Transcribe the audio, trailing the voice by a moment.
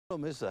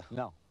Is there?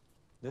 No.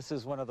 This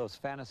is one of those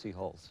fantasy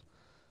holes.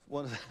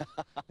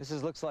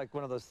 Looks like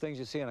one of those things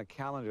you see on a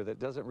calendar that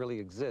doesn't really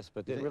exist,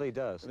 but it really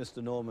does.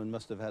 Mr. Norman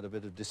must have had a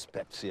bit of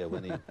dyspepsia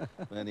when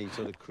he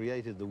sort of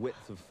created the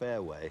width of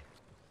fairway.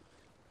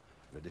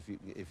 But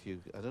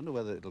I don't know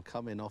whether it'll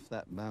come in off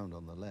that mound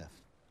on the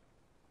left.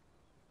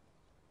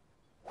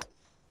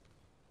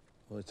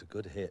 Oh, it's a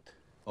good hit.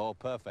 Oh,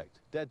 perfect.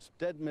 Dead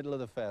middle of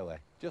the fairway.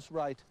 Just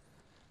right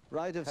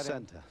of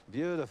center.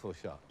 Beautiful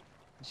shot.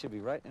 It should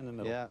be right in the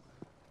middle. Yeah.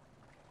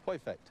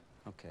 Perfect.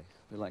 Okay,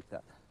 we like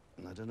that.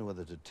 And I don't know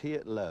whether to tee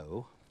it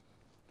low.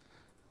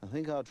 I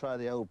think I'll try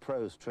the old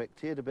pros trick,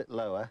 tee it a bit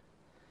lower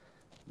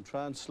and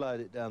try and slide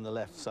it down the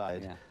left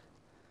side. Yeah.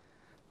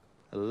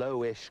 A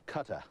lowish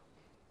cutter.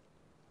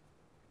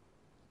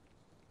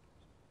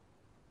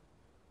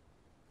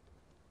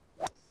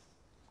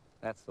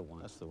 That's the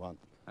one. That's the one.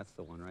 That's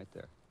the one right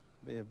there.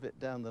 Be a bit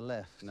down the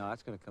left. No,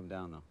 that's going to come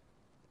down, though.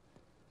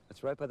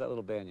 It's right by that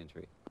little banyan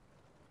tree.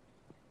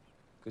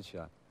 Good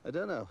shot. I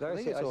don't know. There, I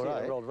think it's all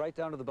right. It rolled right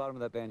down to the bottom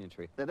of that banyan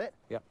tree. Did it?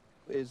 Yeah.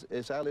 Is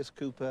Alliss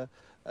Cooper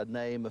a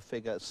name, a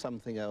figure,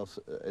 something else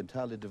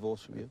entirely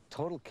divorced from you?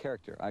 Total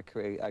character. I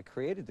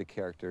created the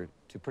character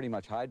to pretty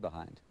much hide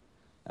behind.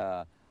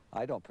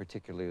 I don't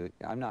particularly,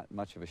 I'm not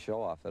much of a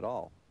show-off at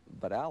all,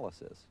 but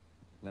Alliss is.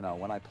 You know,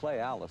 when I play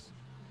Alliss,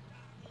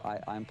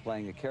 I'm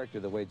playing a character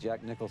the way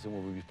Jack Nicholson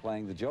will be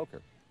playing the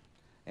Joker.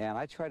 And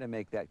I try to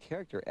make that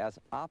character as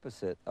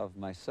opposite of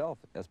myself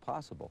as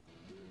possible.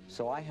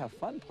 So I have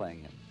fun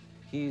playing him.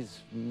 He's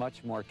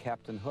much more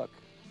Captain Hook.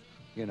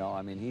 You know,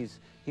 I mean, he's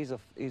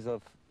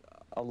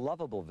a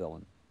lovable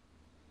villain.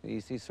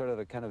 He's sort of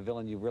the kind of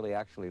villain you really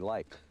actually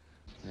like,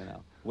 you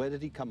know. Where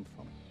did he come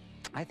from?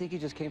 I think he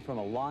just came from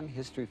a long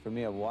history for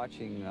me of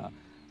watching,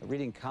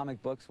 reading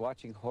comic books,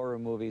 watching horror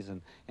movies,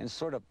 and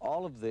sort of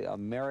all of the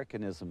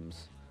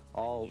Americanisms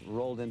all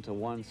rolled into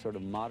one sort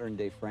of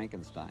modern-day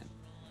Frankenstein.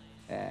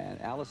 And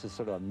Alliss is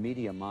sort of a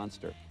media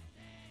monster.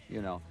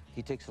 You know,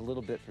 he takes a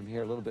little bit from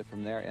here, a little bit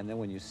from there, and then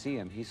when you see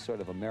him, he's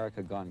sort of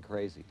America gone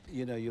crazy.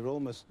 You know,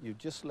 you're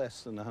just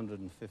less than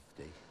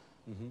 150.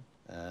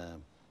 Mm-hmm.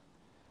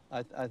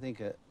 I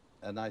think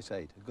a nice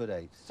 8, a good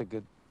 8. It's a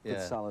good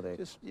solid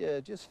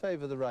 8. Just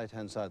favour the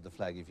right-hand side of the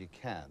flag if you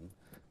can.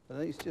 But I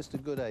think it's just a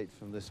good 8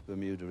 from this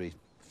Bermuda-y,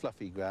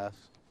 fluffy grass.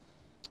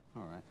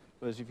 All right.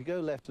 Whereas if you go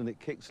left and it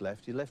kicks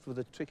left, you're left with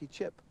a tricky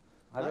chip.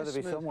 I'd rather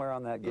be somewhere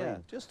on that green. Yeah,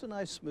 just a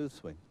nice smooth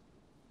swing.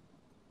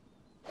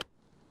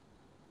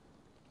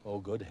 Oh,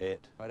 good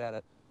hit. Right at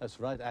it. That's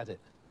right at it.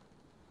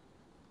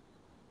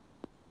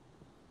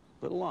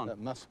 Little long. That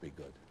must be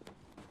good.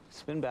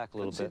 Spin back a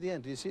little bit. See the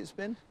end. Do you see it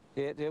spin?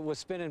 It was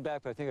spinning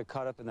back, but I think it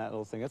caught up in that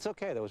little thing. It's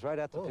okay. That was right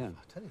at the pin.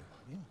 I tell you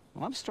what, yeah.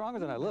 Well, I'm stronger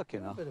than I look, you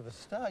know. You're a bit of a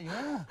star, you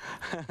are.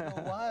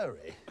 You're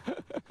wiry.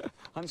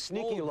 I'm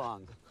sneaky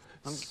long.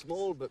 I'm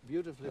small but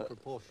beautifully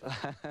proportioned.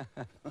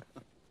 I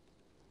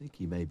think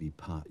he may be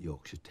part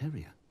Yorkshire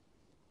Terrier.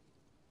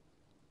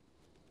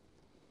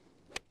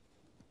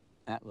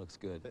 That looks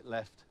good. Bit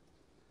left.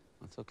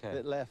 That's okay.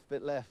 Bit left,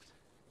 bit left.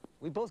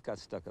 We both got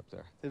stuck up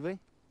there. Did we?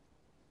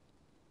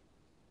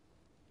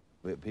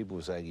 People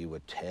were saying you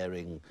were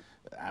tearing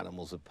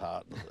animals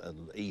apart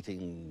and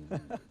eating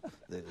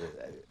the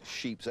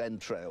sheep's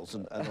entrails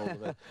and all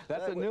of that.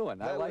 That's a new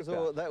one. I like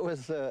that. That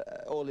was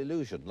all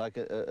illusion, like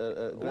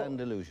a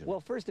grand illusion. Well,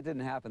 first it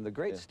didn't happen. The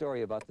great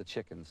story about the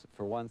chickens,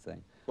 for one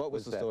thing. What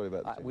was the story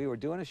about the chickens? We were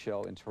doing a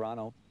show in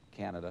Toronto,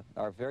 Canada.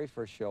 Our very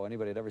first show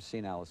anybody had ever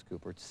seen Alliss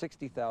Cooper.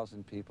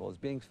 60,000 people. It's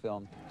being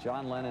filmed.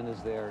 John Lennon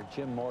is there.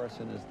 Jim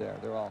Morrison is there.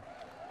 They're all...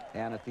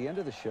 And at the end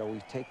of the show,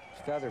 we'd take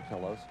feather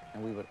pillows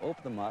and we would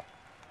open them up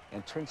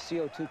and turn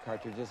CO2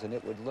 cartridges, and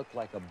it would look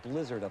like a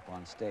blizzard up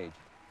on stage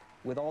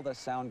with all the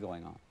sound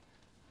going on.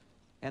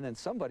 And then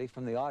somebody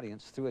from the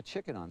audience threw a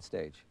chicken on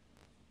stage.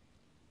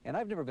 And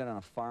I've never been on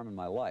a farm in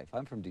my life.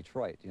 I'm from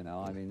Detroit, you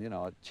know. I mean, you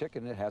know, a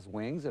chicken, it has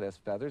wings, it has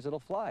feathers, it'll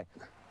fly.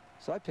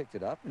 So I picked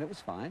it up, and it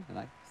was fine, and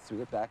I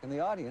threw it back in the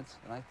audience,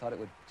 and I thought it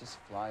would just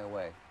fly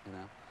away, you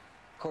know.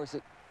 Of course,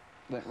 it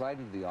went right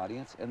into the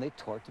audience, and they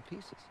tore it to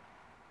pieces.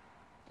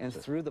 And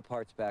threw the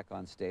parts back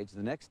on stage.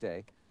 The next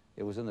day,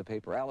 it was in the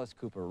paper, Alliss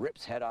Cooper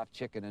rips head off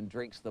chicken and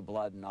drinks the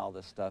blood and all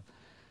this stuff.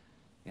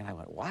 And I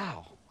went,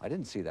 wow, I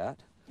didn't see that.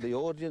 The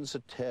audience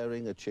are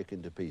tearing a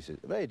chicken to pieces.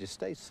 Very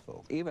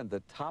distasteful. Even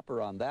the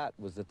topper on that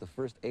was that the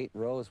first 8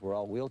 rows were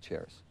all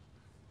wheelchairs.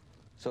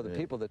 So the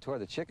people that tore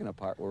the chicken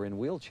apart were in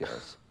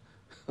wheelchairs,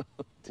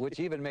 which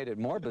even made it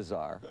more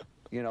bizarre,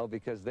 you know,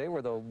 because they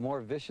were the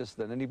more vicious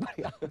than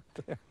anybody out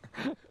there.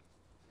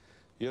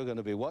 You're going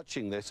to be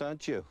watching this,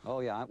 aren't you? Oh,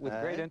 yeah, with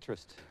great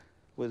interest.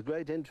 With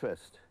great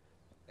interest.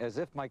 As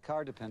if my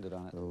car depended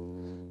on it.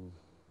 Oh.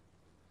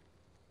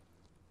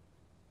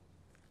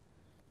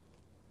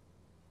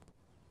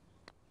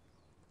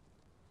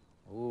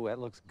 Ooh, that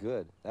looks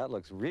good. That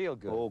looks real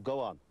good. Oh,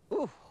 go on.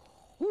 Ooh.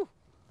 Ooh.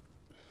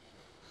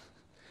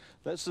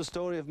 That's the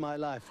story of my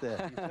life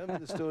there. You tell me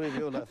the story of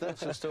your life.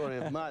 That's the story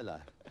of my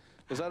life.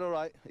 Is that all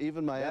right?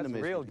 Even my enemies.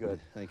 That's real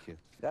good. Thank you.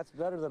 That's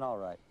better than all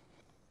right.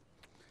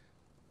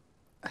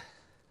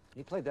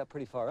 You played that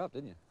pretty far up,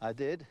 didn't you? I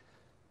did.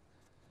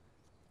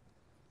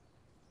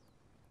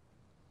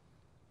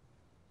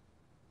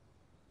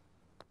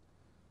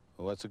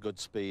 Oh, that's a good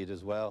speed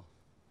as well.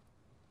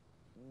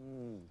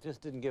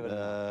 Just didn't give it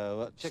enough.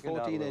 What,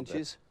 14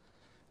 inches?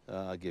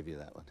 I'll give you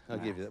that one. I'll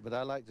give you that. But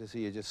I like to see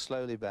you just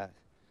slowly back.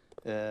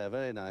 Yeah,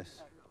 very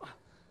nice.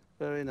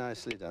 Very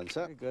nicely done,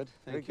 sir. Very good.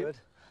 Thank Very you. good.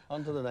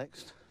 On to the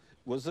next.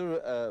 Was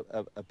there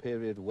a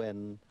period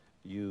when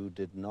you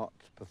did not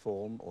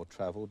perform or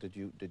travel? Did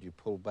you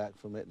pull back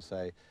from it and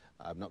say,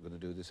 I'm not going to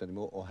do this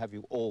anymore? Or have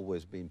you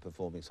always been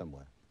performing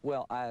somewhere?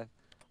 Well,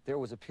 there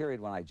was a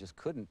period when I just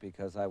couldn't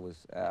because I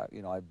was,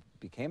 you know, I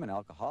became an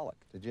alcoholic.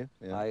 Did you?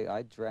 Yeah.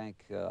 I drank,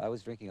 I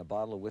was drinking a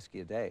bottle of whiskey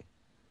a day.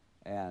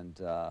 And,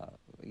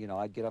 you know,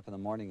 I'd get up in the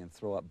morning and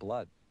throw up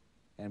blood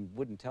and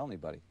wouldn't tell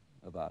anybody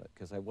about it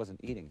because I wasn't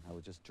eating. I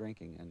was just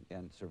drinking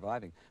and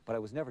surviving. But I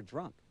was never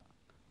drunk.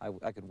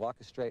 I could walk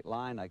a straight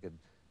line. I could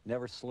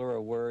never slur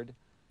a word.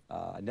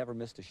 I never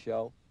missed a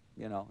show,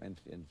 you know,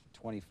 in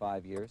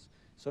 25 years.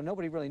 So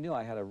nobody really knew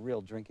I had a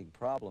real drinking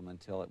problem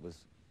until it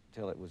was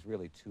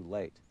really too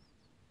late.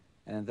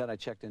 And then I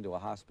checked into a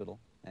hospital,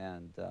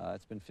 and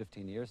it's been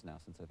 15 years now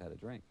since I've had a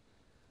drink.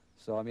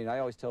 So, I mean, I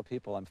always tell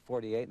people I'm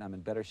 48 and I'm in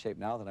better shape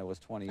now than I was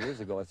 20 years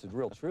ago. That's the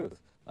real truth.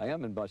 I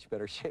am in much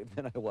better shape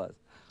than I was.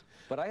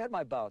 But I had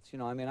my bouts, you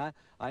know. I mean,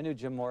 I knew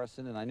Jim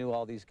Morrison, and I knew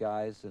all these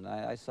guys, and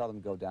I saw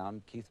them go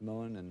down. Keith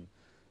Moon and,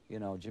 you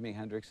know, Jimi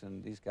Hendrix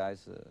and these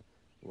guys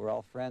were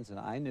all friends, and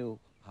I knew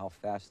how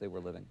fast they were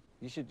living.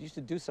 You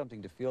should do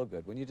something to feel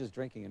good. When you're just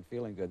drinking and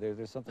feeling good,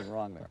 there's something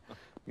wrong there,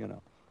 you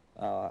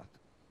know.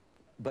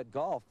 But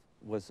golf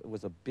was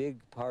a big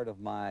part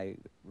of my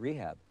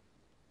rehab.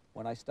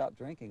 When I stopped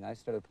drinking, I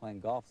started playing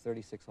golf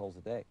 36 holes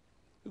a day.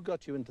 Who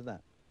got you into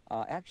that?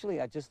 Actually,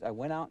 I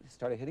went out and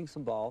started hitting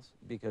some balls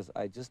because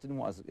I just didn't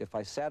want, if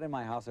I sat in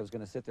my house, I was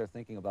going to sit there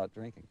thinking about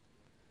drinking.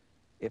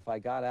 If I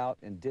got out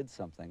and did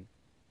something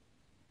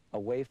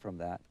away from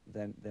that,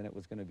 then it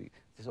was going to be,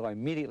 so I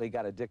immediately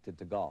got addicted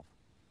to golf.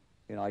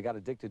 You know, I got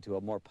addicted to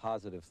a more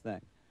positive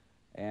thing.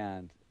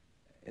 And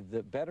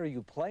the better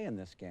you play in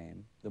this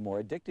game, the more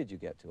addicted you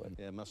get to it.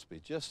 Yeah, it must be.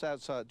 Just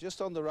outside,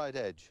 just on the right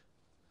edge.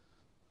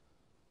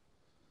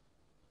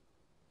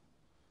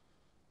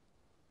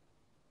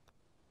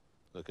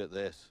 Look at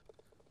this.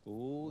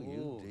 Ooh,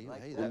 you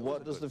like hey, that.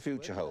 what does the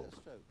future hold?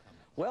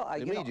 Well,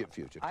 Immediate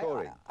future,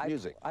 touring,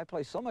 music. I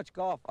play so much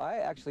golf, I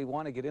actually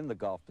want to get in the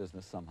golf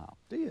business somehow.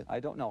 Do you? I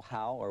don't know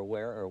how or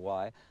where or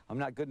why. I'm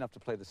not good enough to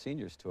play the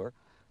seniors tour,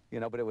 you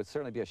know, but it would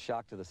certainly be a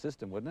shock to the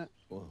system, wouldn't it?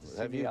 Well,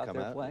 to have see you me out come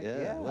there out? playing?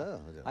 Yeah,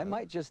 well, I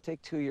might just take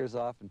 2 years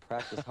off and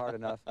practice hard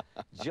enough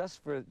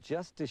just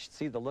to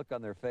see the look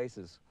on their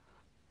faces.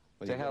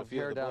 Well, to you got have a few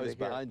hair of the down boys to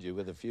here. behind you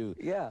with a few.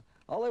 Yeah,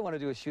 all I want to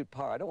do is shoot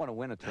par. I don't want to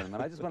win a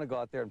tournament. I just want to go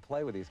out there and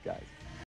play with these guys.